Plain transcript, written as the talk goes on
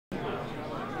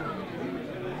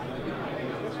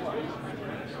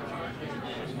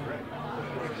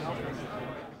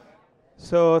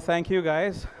So thank you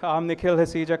guys. I'm Nikhil,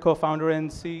 Hasija, co-founder and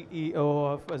CEO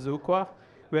of Azuqua.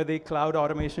 We're the cloud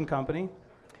automation company.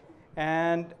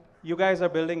 And you guys are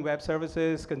building web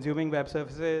services, consuming web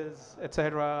services,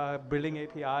 etc., building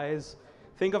APIs.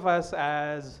 Think of us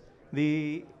as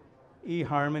the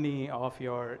eHarmony of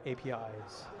your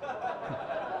APIs.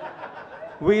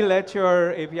 We let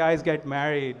your APIs get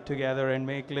married together and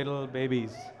make little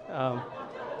babies.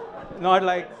 Not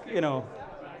like,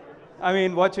 I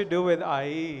mean, what you do with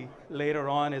IE later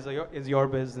on is your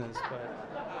business.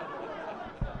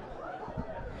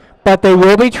 But they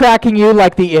will be tracking you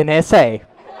like the NSA.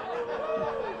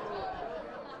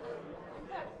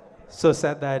 So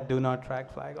set that do not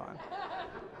track flag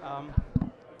on.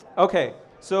 Okay,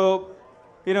 so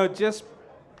just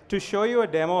to show you a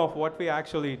demo of what we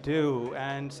actually do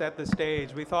and set the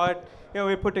stage, we thought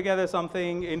we put together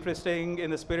something interesting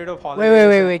in the spirit of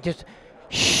holidays. Wait. Just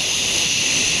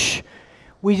shh.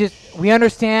 We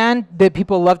understand that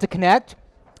people love to connect,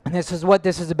 and this is what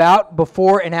this is about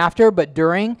before and after, but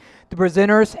during. The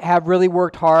presenters have really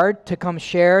worked hard to come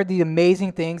share the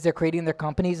amazing things they're creating in their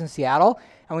companies in Seattle,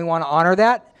 and we want to honor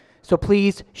that. So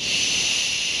please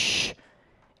shh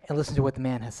and listen to what the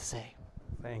man has to say.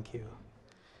 Thank you.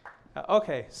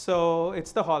 Okay, so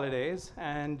it's the holidays,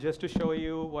 and just to show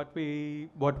you what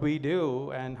we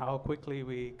do and how quickly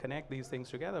we connect these things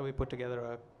together, we put together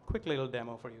a quick little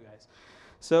demo for you guys.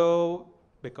 So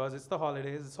because it's the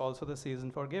holidays, it's also the season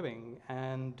for giving,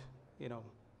 and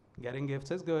getting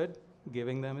gifts is good,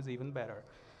 giving them is even better.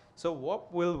 So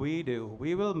what will we do?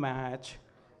 We will match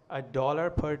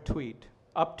 $1 per tweet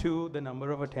up to the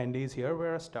number of attendees here.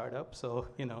 We're a startup, so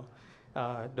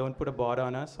don't put a bot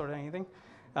on us or anything.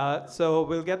 So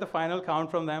we'll get the final count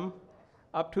from them.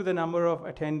 Up to the number of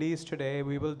attendees today,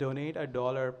 we will donate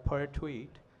 $1 per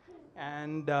tweet.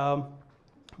 And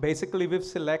basically, we've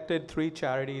selected 3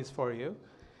 charities for you.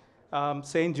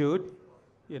 St. Jude,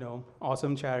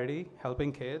 awesome charity,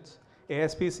 helping kids.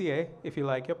 ASPCA, if you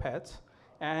like your pets.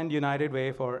 And United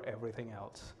Way for everything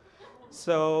else.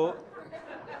 So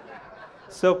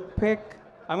pick,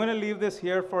 I'm going to leave this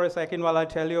here for a second while I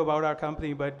tell you about our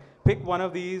company, but pick one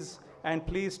of these and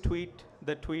please tweet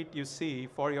the tweet you see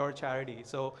for your charity.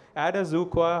 So add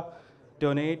Azuqua,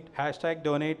 donate,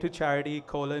 #donate to charity,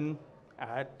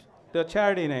 add the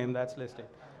charity name that's listed.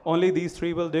 Only these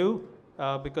 3 will do.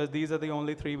 Because these are the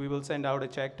only 3 we will send out a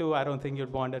check to. I don't think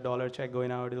you'd want $1 check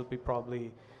going out. It'll be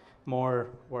probably more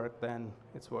work than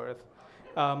it's worth.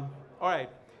 All right,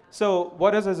 so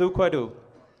what does Azuqua do?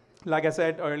 Like I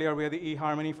said earlier, we're the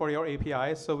eHarmony for your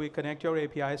APIs. So we connect your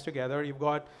APIs together. You've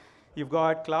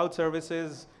got cloud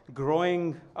services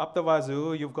growing up the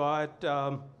wazoo. You've got,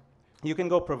 you can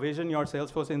go provision your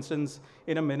Salesforce instance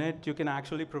in a minute. You can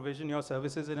actually provision your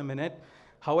services in a minute.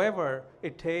 However,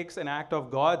 it takes an act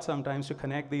of God sometimes to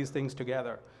connect these things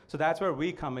together. So that's where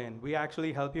we come in. We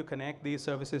actually help you connect these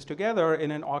services together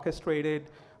in an orchestrated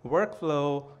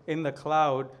workflow in the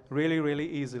cloud really, really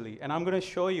easily. And I'm going to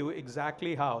show you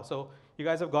exactly how. So you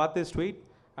guys have got this tweet.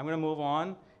 I'm going to move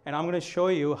on, and I'm going to show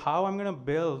you how I'm going to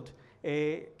build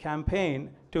a campaign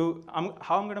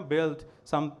how I'm going to build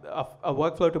a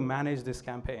workflow to manage this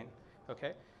campaign.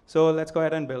 Okay? So let's go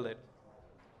ahead and build it.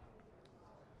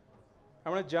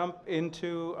 I'm going to jump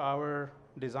into our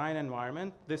design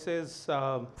environment. This is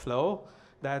Flow.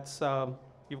 That's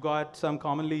you've got some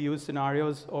commonly used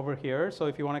scenarios over here. So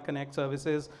if you want to connect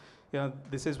services,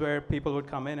 this is where people would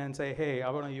come in and say, hey, I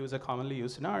want to use a commonly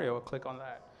used scenario. Click on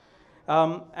that.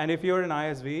 And if you're an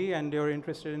ISV and you're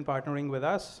interested in partnering with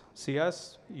us, see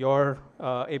us. Your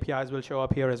APIs will show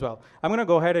up here as well. I'm going to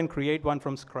go ahead and create one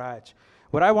from scratch.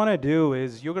 What I want to do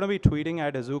is you're going to be tweeting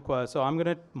at Azuqua, so I'm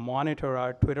going to monitor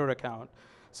our Twitter account.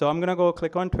 So I'm going to go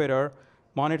click on Twitter,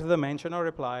 monitor the mention or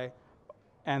reply,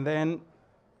 and then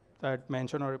that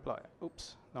mention or reply.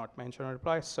 Oops, not mention or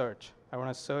reply, search. I want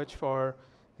to search for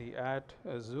the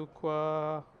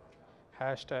 @Azuqua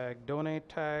 #donate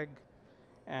tag,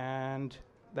 and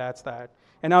that's that.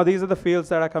 And now these are the fields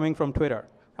that are coming from Twitter.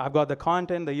 I've got the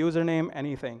content, the username,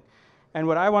 anything. And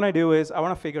what I want to do is I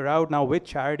want to figure out now which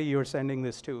charity you're sending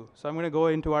this to. So I'm going to go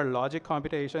into our logic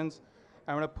computations.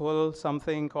 I'm going to pull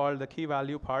something called the key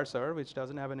value parser, which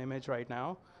doesn't have an image right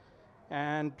now,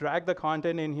 and drag the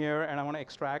content in here, and I want to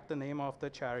extract the name of the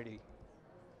charity,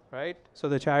 right? So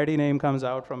the charity name comes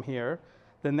out from here.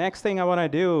 The next thing I want to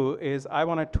do is I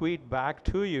want to tweet back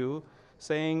to you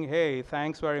saying, hey,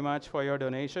 thanks very much for your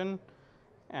donation,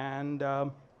 and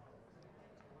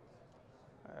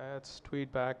let's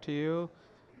tweet back to you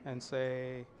and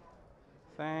say,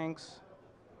 thanks,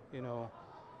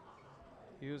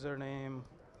 username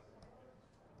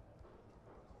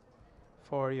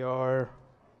for your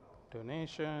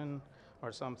donation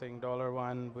or something,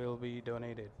 $1 will be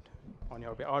donated on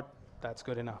your behalf. That's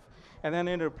good enough. And then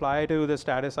in reply to the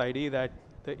status ID that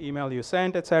the email you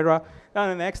sent, etc. Now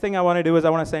the next thing I want to do is I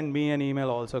want to send me an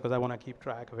email also because I want to keep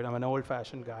track of it. I'm an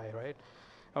old-fashioned guy, right?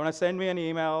 I want to send me an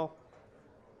email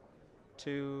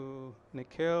to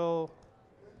Nikhil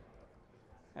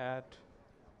at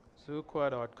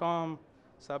Azuqua.com,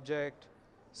 subject,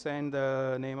 send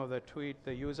the name of the tweet,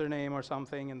 the username or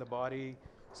something in the body,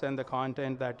 send the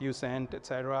content that you sent,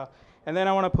 etc. And then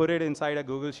I want to put it inside a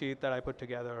Google Sheet that I put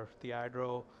together, the ad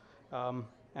row.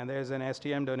 And there's an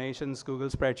STM donations Google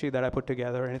spreadsheet that I put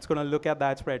together, and it's going to look at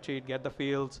that spreadsheet, get the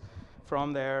fields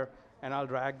from there, and I'll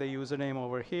drag the username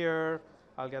over here.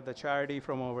 I'll get the charity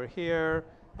from over here,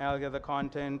 and I'll get the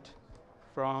content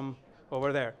from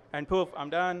over there. And poof, I'm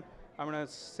done. I'm going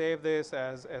to save this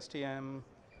as STM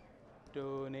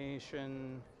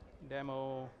donation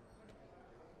demo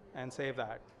and save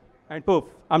that. And poof,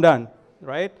 I'm done,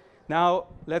 right? Now,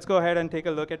 let's go ahead and take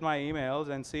a look at my emails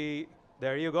and see.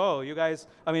 There you go. You guys,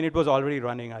 I mean, it was already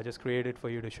running. I just created for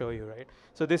you to show you, right?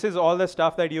 So this is all the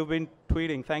stuff that you've been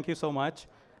tweeting. Thank you so much.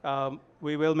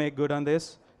 We will make good on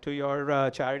this to your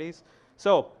charities.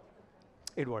 So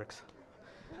it works.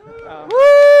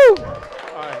 Woo! All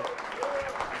right.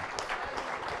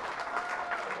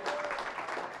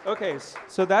 Okay,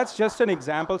 so that's just an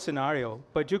example scenario,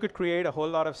 but you could create a whole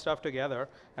lot of stuff together.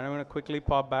 And I'm going to quickly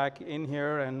pop back in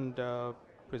here and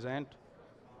present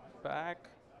back.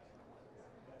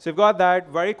 So you've got that.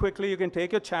 Very quickly, you can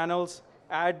take your channels,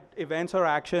 add events or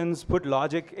actions, put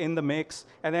logic in the mix,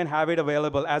 and then have it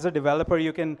available. As a developer,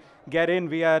 you can get in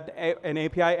via an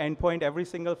API endpoint. Every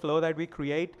single flow that we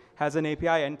create has an API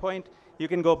endpoint. You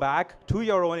can go back to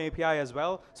your own API as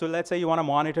well. So let's say you want to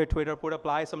monitor Twitter,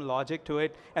 apply some logic to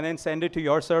it, and then send it to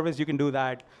your service. You can do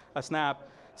that, a snap.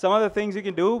 Some other things you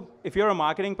can do, if you're a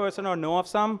marketing person or know of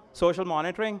some, social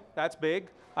monitoring, that's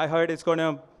big. I heard it's going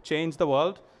to change the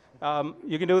world.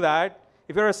 You can do that.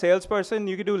 If you're a salesperson,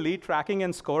 you can do lead tracking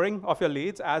and scoring of your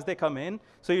leads as they come in,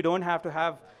 so you don't have to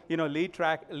have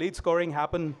lead scoring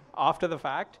happen after the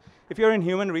fact. If you're in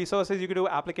human resources, you can do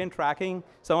applicant tracking.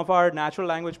 Some of our natural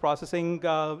language processing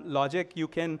logic, you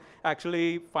can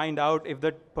actually find out if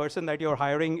the person that you're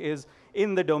hiring is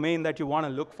in the domain that you want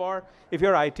to look for. If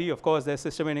you're IT, of course, there's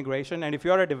system integration. And if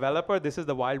you're a developer, this is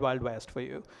the wild, wild west for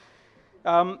you.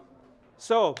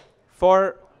 So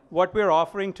for what we're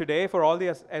offering today for all the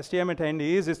STM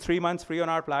attendees is 3 months free on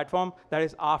our platform. That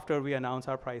is after we announce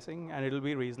our pricing, and it'll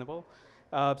be reasonable.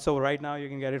 So right now, you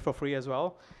can get it for free as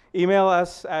well. Email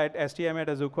us at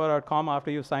stm@azuqua.com after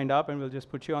you've signed up, and we'll just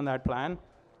put you on that plan.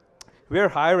 We're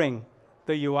hiring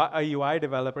a UI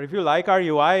developer. If you like our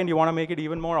UI and you want to make it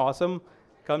even more awesome,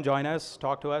 come join us,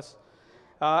 talk to us.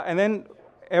 And then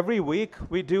every week,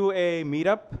 we do a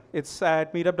meetup. It's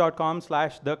at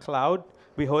meetup.com/thecloud.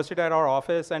 We host it at our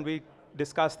office, and we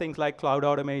discuss things like cloud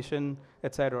automation,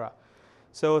 etc.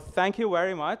 So thank you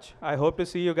very much. I hope to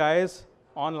see you guys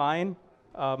online,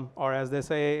 or as they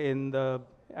say in the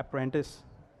Apprentice,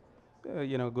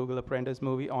 Google Apprentice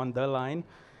movie, on the line,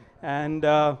 and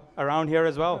around here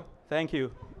as well. Thank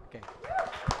you. Okay.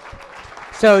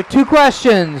 So 2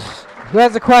 questions. Who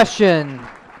has a question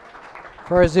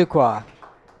for Azuqua?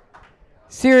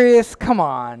 Serious? Come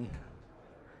on.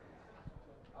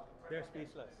 They're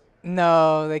speechless.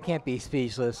 No, they can't be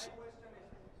speechless.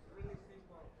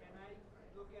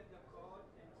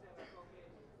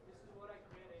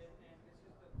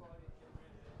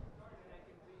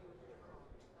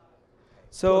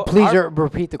 So please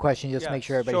repeat the question, just to make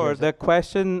sure everybody sure. hears The it.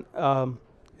 question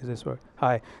is this word.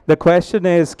 Hi. The question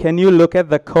is, can you look at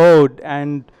the code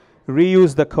and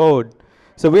reuse the code?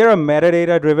 So we're a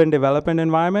metadata-driven development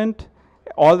environment.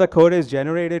 All the code is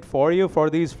generated for you for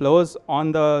these flows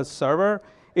on the server.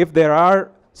 If there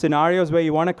are scenarios where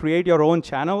you want to create your own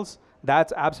channels,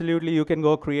 that's absolutely, you can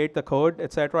go create the code,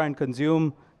 etc., and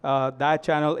consume that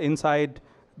channel inside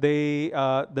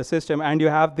the system, and you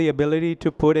have the ability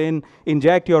to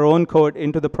inject your own code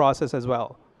into the process as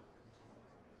well.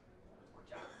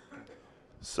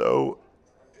 So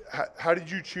how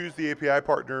did you choose the API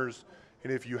partners?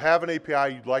 And if you have an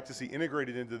API you'd like to see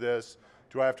integrated into this,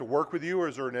 do I have to work with you, or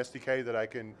is there an SDK that I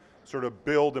can sort of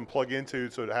build and plug into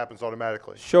so it happens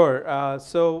automatically? Sure.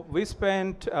 So we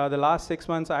spent the last 6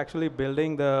 months actually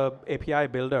building the API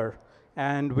builder,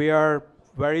 and we are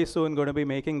very soon going to be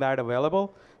making that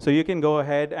available. So you can go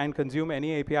ahead and consume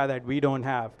any API that we don't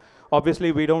have.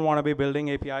 Obviously, we don't want to be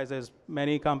building APIs. There's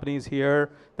many companies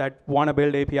here that want to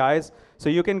build APIs. So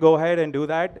you can go ahead and do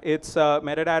that. It's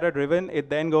metadata driven. It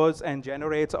then goes and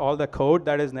generates all the code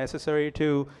that is necessary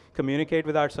to communicate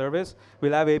with our service.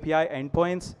 We'll have API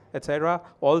endpoints, etc.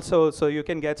 Also, so you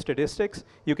can get statistics.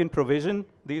 You can provision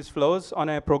these flows on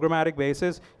a programmatic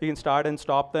basis. You can start and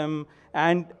stop them,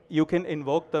 and you can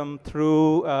invoke them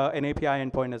through an API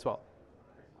endpoint as well.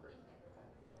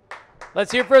 Let's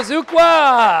hear for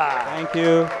Azuqua. Thank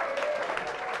you.